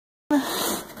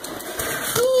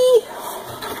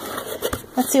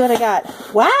Let's see what I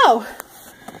got. Wow!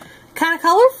 Kind of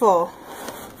colorful.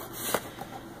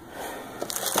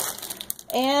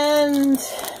 And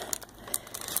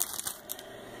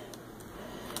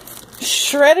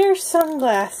Shredder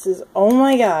sunglasses. Oh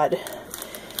my god.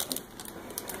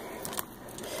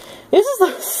 This is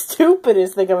the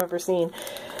stupidest thing I've ever seen.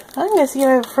 I'm gonna see if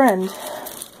I have a friend.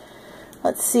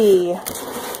 Let's see.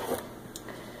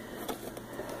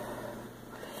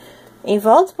 A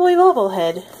Vault Boy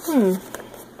bobblehead.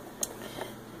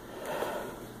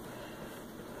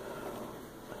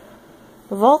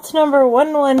 Vault number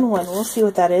 111. We'll see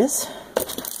what that is.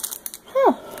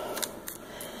 Huh.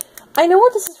 I know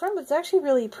what this is from, but it's actually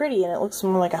really pretty, and it looks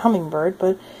more like a hummingbird,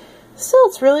 but still,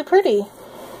 it's really pretty.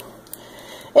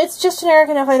 It's just generic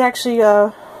enough I'd actually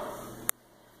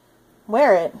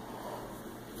wear it.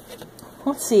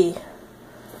 Let's see.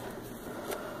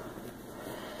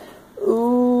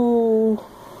 Ooh.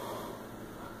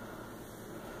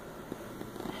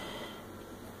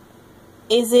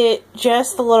 Is it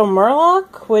just the little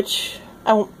Murloc? Which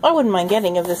I wouldn't mind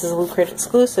getting if this is a Lootcrate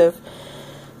exclusive,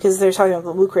 because they're talking about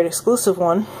the Lootcrate exclusive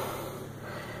one.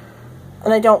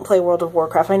 And I don't play World of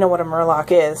Warcraft. I know what a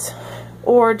Murloc is.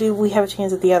 Or do we have a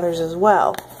chance at the others as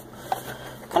well?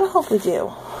 I kind of hope we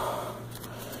do.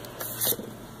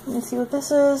 Let me see what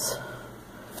this is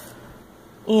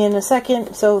in a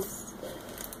second. So,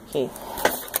 okay.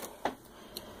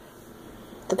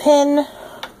 The pin.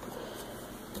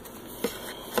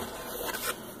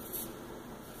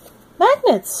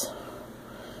 Magnets.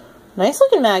 Nice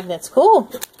looking magnets.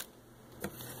 Cool.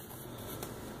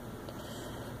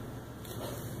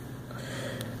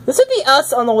 This would be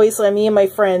us on the wasteland, me and my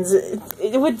friends.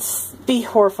 It would be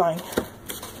horrifying.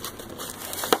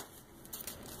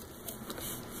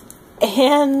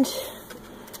 And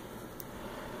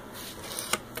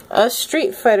a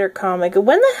Street Fighter comic.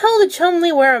 When the hell did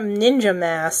Chun-Li wear a ninja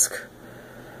mask?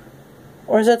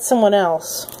 Or is that someone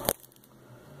else?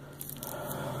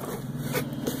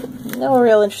 No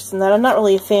real interest in that. I'm not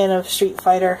really a fan of Street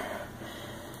Fighter.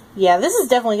 Yeah, this is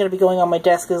definitely going to be going on my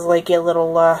desk as like a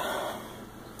little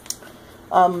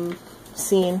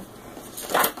scene.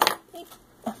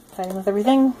 Fighting with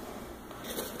everything.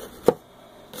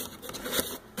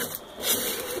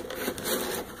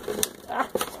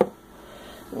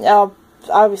 Now,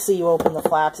 obviously you open the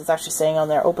flaps. It's actually saying on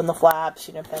there, open the flaps,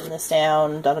 you know, pen this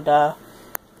down, da-da-da.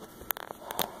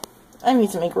 I need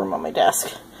to make room on my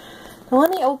desk. Now let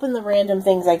me open the random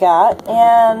things I got,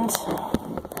 and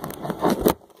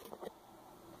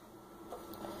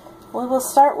we will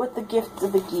start with the gift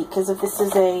of the geek, because if this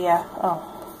is a,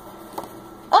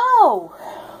 oh!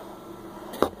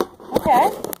 Okay.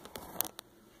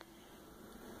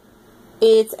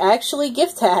 It's actually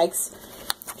gift tags.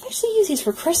 I usually use these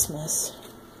for Christmas.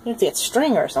 You have to get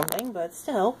string or something, but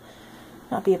still,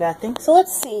 not be a bad thing. So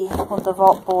let's see what the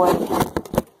Vault Boy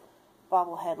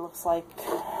bobblehead looks like.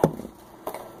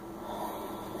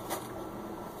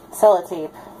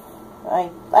 Sellotape. I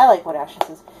like what Ashley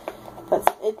says,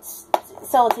 but it's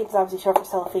sellotape is obviously short for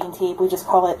cellophane tape. We just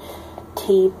call it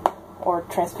tape or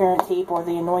transparent tape or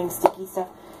the annoying sticky stuff.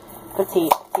 But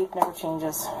tape never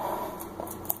changes.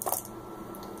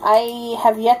 I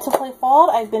have yet to play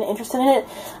Fallout. I've been interested in it.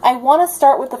 I want to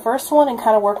start with the first one and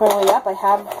kind of work my way up. I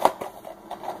have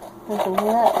anything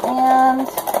here, and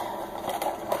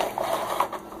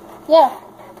yeah.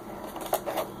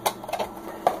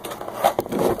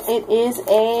 It is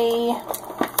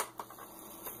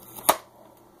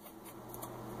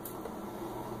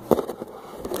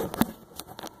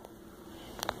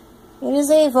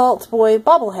a Vault Boy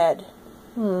bobblehead.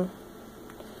 Not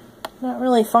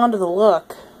really fond of the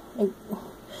look.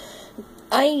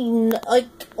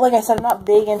 Like I said, I'm not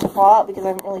big into Fallout because I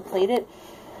haven't really played it.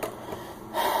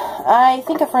 I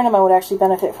think a friend of mine would actually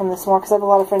benefit from this more because I have a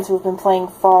lot of friends who have been playing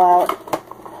Fallout.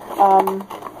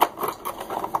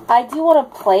 I do want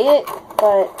to play it,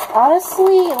 but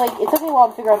honestly, like, it took me a while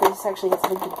to figure out that this actually has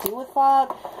something to do with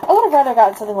Fallout. I would have rather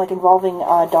gotten something like involving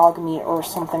dog meat or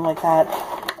something like that,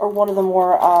 or one of the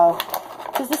more,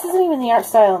 because this isn't even the art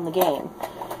style in the game,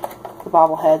 the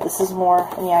bobblehead. This is more,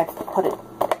 and yeah, I have to put it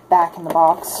back in the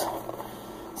box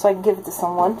so I can give it to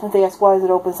someone. If they ask why is it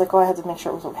open, it's like, oh, I had to make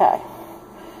sure it was okay.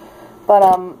 But,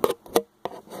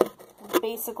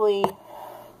 basically,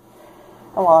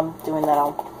 while I'm doing that,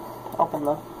 I'll open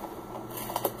the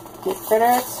gift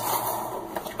critters.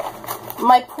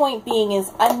 My point being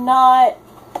is, I'm not,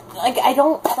 like, I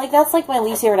don't, like, that's like my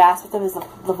least favorite aspect of is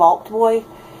the Vault Boy,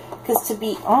 because to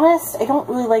be honest, I don't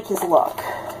really like his look.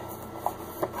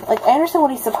 Like, I understand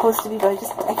what he's supposed to be, but I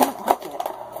don't like it.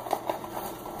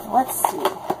 Let's see.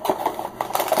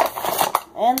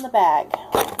 And the bag.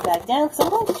 back down, because I'm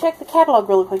going to check the catalog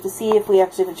really quick to see if we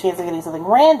actually have a chance of getting something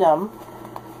random.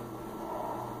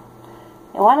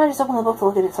 And why not just open the book to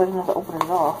look at it so I don't have to open it at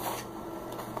all?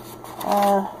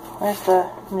 Where's the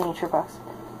miniature box?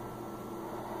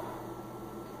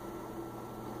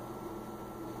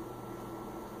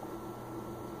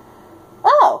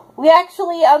 Oh! We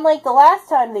actually, unlike the last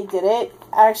time they did it,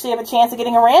 actually have a chance of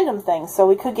getting a random thing. So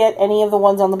we could get any of the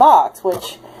ones on the box,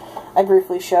 which I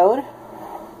briefly showed.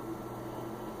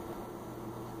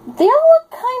 They all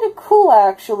look kind of cool,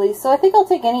 actually, so I think I'll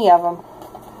take any of them.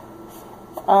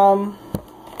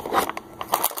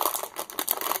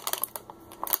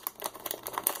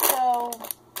 So,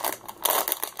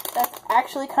 that's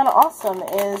actually kind of awesome,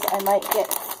 is I might get...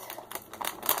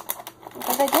 What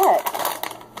did I get?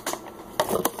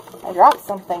 I dropped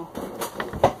something.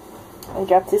 I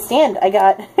dropped his stand. I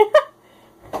got...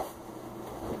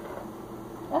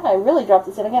 Oh, I really dropped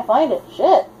his stand. I can't find it.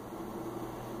 Shit.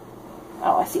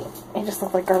 Oh, I see it. It just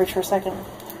looked like garbage for a second.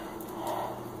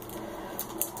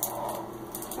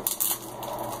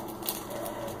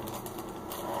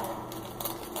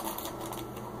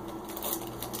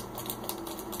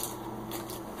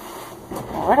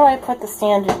 Where do I put the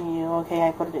stand in you? Okay,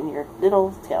 I put it in your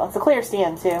little tail. It's a clear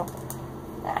stand, too.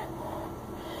 Ah.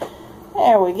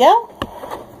 There we go.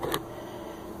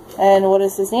 And what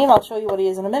is his name? I'll show you what he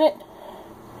is in a minute.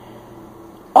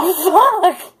 Oh,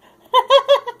 fuck!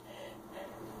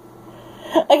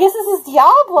 I guess this is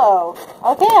Diablo.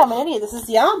 Okay, I'm an idiot. This is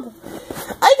Diablo.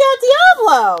 I got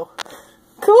Diablo!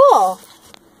 Cool.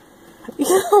 He's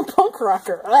a little punk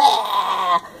rocker.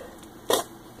 I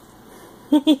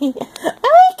like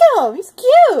him. He's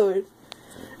cute.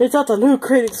 It's not the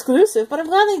Lootcrate exclusive, but I'm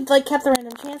glad they like kept the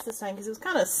random chance this time, because it was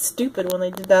kind of stupid when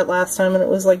they did that last time and it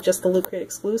was like just the Lootcrate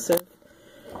exclusive.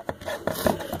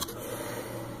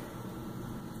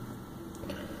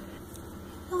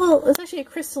 Oh, there's actually a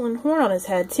crystalline horn on his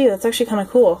head, too. That's actually kind of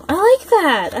cool. I like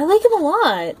that. I like him a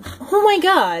lot. Oh my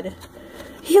god.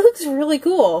 He looks really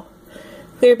cool.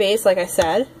 Clear base, like I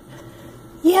said.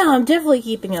 Yeah, I'm definitely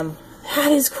keeping him.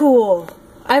 That is cool.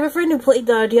 I have a friend who played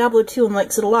Diablo 2 and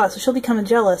likes it a lot, so she'll be kind of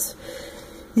jealous.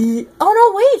 Oh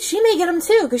no, wait! She may get him,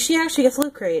 too, because she actually gets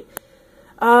Lootcrate.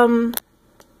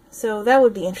 So that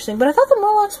would be interesting. But I thought the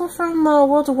Murlocs were from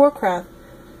World of Warcraft.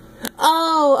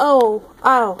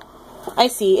 Oh. I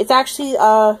see. It's actually,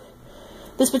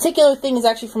 this particular thing is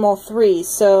actually from all three.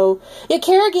 So, yeah,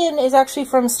 Kerrigan is actually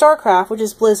from StarCraft, which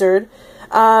is Blizzard.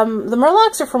 The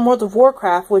Murlocs are from World of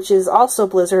Warcraft, which is also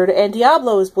Blizzard, and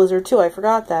Diablo is Blizzard, too. I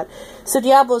forgot that. So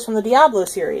Diablo is from the Diablo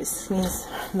series. Means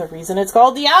the reason it's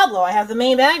called Diablo. I have the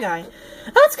main bad guy.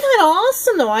 That's kind of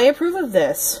awesome, though. I approve of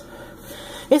this.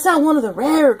 It's not one of the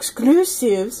rare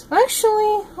exclusives.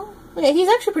 Actually, yeah, he's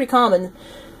actually pretty common.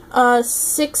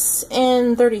 6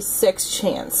 in 36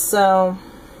 chance, so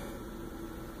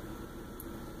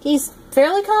he's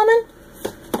fairly common,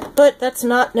 but that's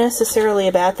not necessarily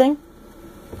a bad thing.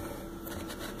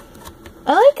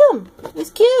 I like him.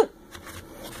 He's cute.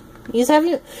 He's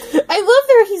having... I love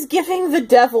that he's giving the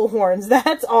devil horns.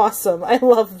 That's awesome. I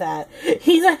love that.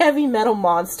 He's a heavy metal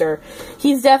monster.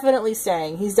 He's definitely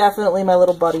staying. He's definitely my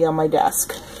little buddy on my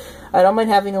desk. I don't mind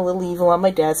having a little evil on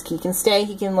my desk. He can stay.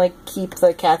 He can, like, keep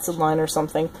the cats in line or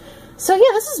something. So,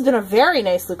 yeah, this has been a very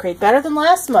nice Lootcrate. Better than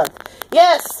last month.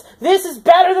 Yes! This is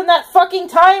better than that fucking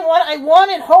time one I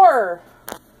wanted horror!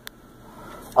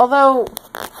 Although...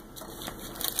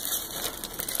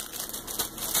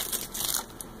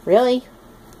 Really?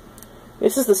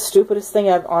 This is the stupidest thing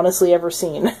I've honestly ever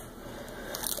seen.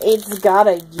 It's got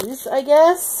a use, I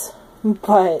guess,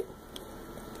 but...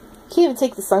 Can't even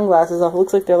take the sunglasses off. It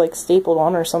looks like they're like stapled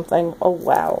on or something. Oh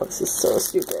wow, this is so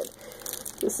stupid.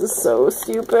 This is so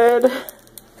stupid.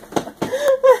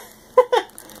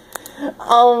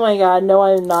 Oh my god, no,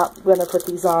 I'm not gonna put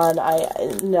these on.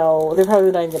 No, they're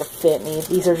probably not even gonna fit me.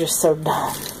 These are just so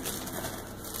dumb.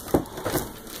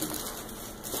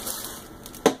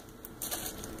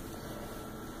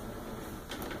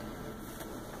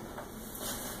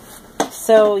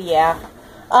 So yeah.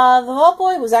 The Vault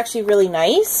Boy was actually really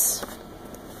nice,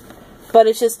 but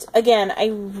it's just, again, I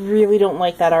really don't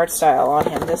like that art style on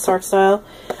him. This art style,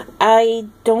 I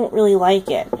don't really like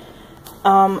it.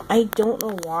 I don't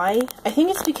know why. I think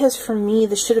it's because for me,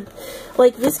 this should have,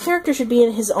 like, this character should be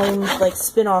in his own, like,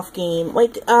 spin-off game.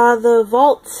 Like, the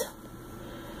Vault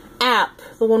app,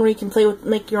 the one where you can play with,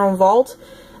 make your own vault,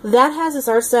 that has this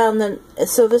art style, and then,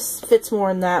 so this fits more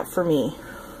in that for me.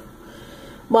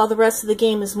 While the rest of the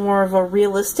game is more of a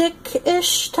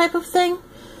realistic-ish type of thing.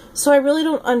 So I really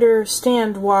don't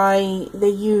understand why they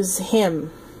use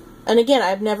him. And again,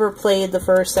 I've never played the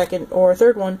first, second, or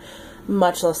third one.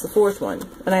 much less the 4th one.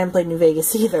 And I haven't played New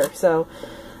Vegas either, so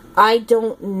I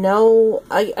don't know.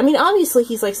 I mean, obviously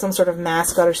he's like some sort of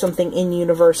mascot or something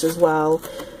in-universe as well,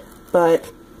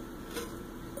 but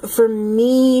for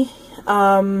me,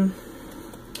 the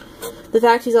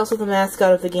fact he's also the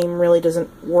mascot of the game really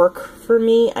doesn't work for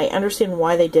me. I understand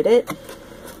why they did it.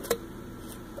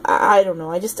 I don't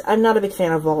know. I'm not a big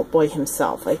fan of Vault Boy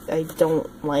himself. I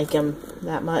don't like him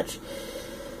that much.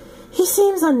 He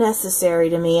seems unnecessary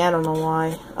to me. I don't know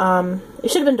why. It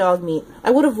should have been dog meat.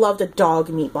 I would have loved a dog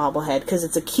meat bobblehead because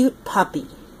it's a cute puppy.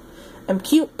 And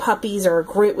cute puppies are a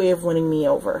great way of winning me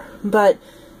over. But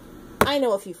I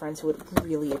know a few friends who would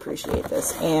really appreciate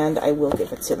this, and I will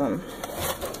give it to them.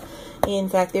 In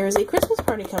fact, there is a Christmas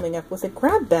party coming up with a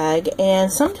grab bag,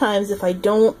 and sometimes if I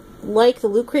don't like the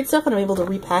Loot Crate stuff and I'm able to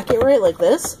repack it right, like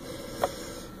this,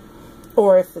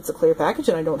 or if it's a clear package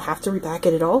and I don't have to repack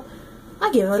it at all,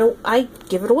 I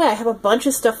give it away. I have a bunch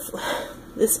of stuff.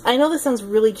 I know this sounds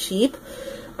really cheap,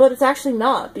 but it's actually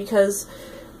not, because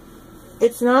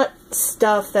it's not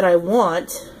stuff that I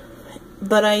want,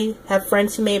 but I have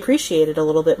friends who may appreciate it a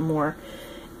little bit more.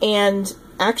 And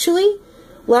actually,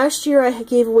 last year I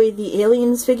gave away the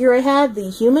aliens figure I had, the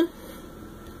human,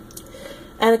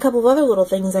 and a couple of other little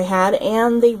things I had,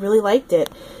 and they really liked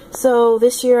it. So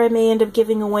this year I may end up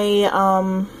giving away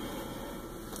a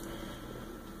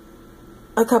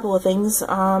couple of things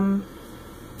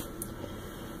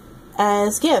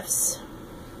as gifts.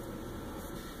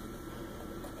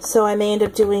 So I may end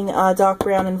up doing Doc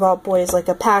Brown and Vault Boy as like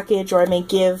a package, or I may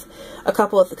give a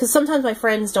couple of, because sometimes my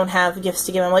friends don't have gifts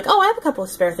to give. I'm like, oh, I have a couple of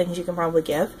spare things you can probably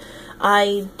give.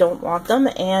 I don't want them,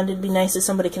 and it'd be nice if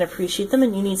somebody can appreciate them,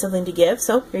 and you need something to give,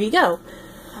 so here you go.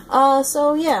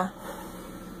 So yeah.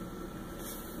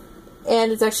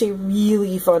 And it's actually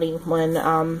really funny when,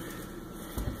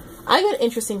 I get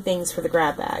interesting things for the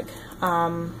grab bag.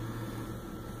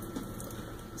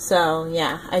 So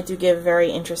yeah, I do give very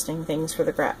interesting things for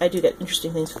the grab. I do get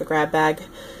interesting things for the grab bag.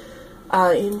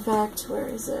 In fact, where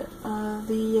is it?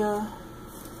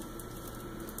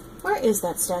 Where is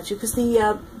that statue? Because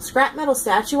the scrap metal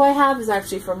statue I have is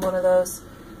actually from one of those.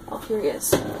 Oh, here he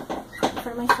is, in front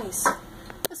of my face.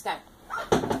 This guy.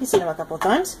 You've seen him a couple of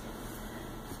times.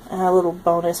 A little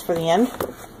bonus for the end.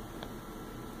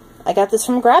 I got this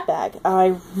from a grab bag.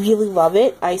 I really love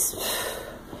it. I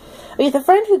mean, the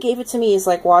friend who gave it to me is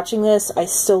like watching this. I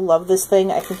still love this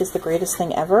thing. I think it's the greatest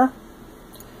thing ever.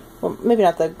 Well, maybe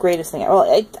not the greatest thing ever.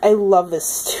 Well, I love this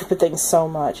stupid thing so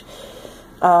much.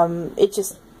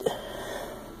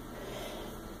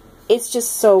 It's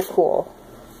just so cool.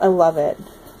 I love it.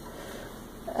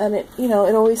 And it, you know,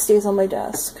 it always stays on my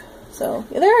desk. So,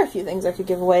 yeah, there are a few things I could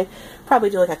give away. Probably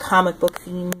do like a comic book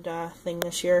themed thing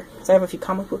this year, because I have a few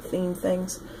comic book themed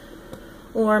things.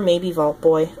 Or maybe Vault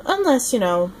Boy. Unless, you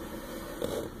know,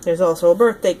 there's also a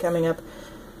birthday coming up.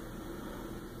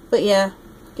 But yeah,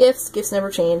 gifts never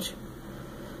change.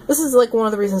 This is like one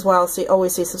of the reasons why I'll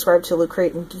always say subscribe to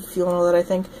Lootcrate and Geek Fuel and all that, I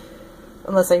think.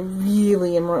 Unless I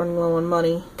really am running low on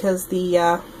money. Because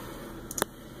if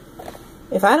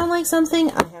I don't like something,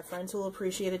 I have friends who will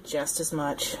appreciate it just as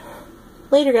much.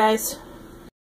 Later, guys.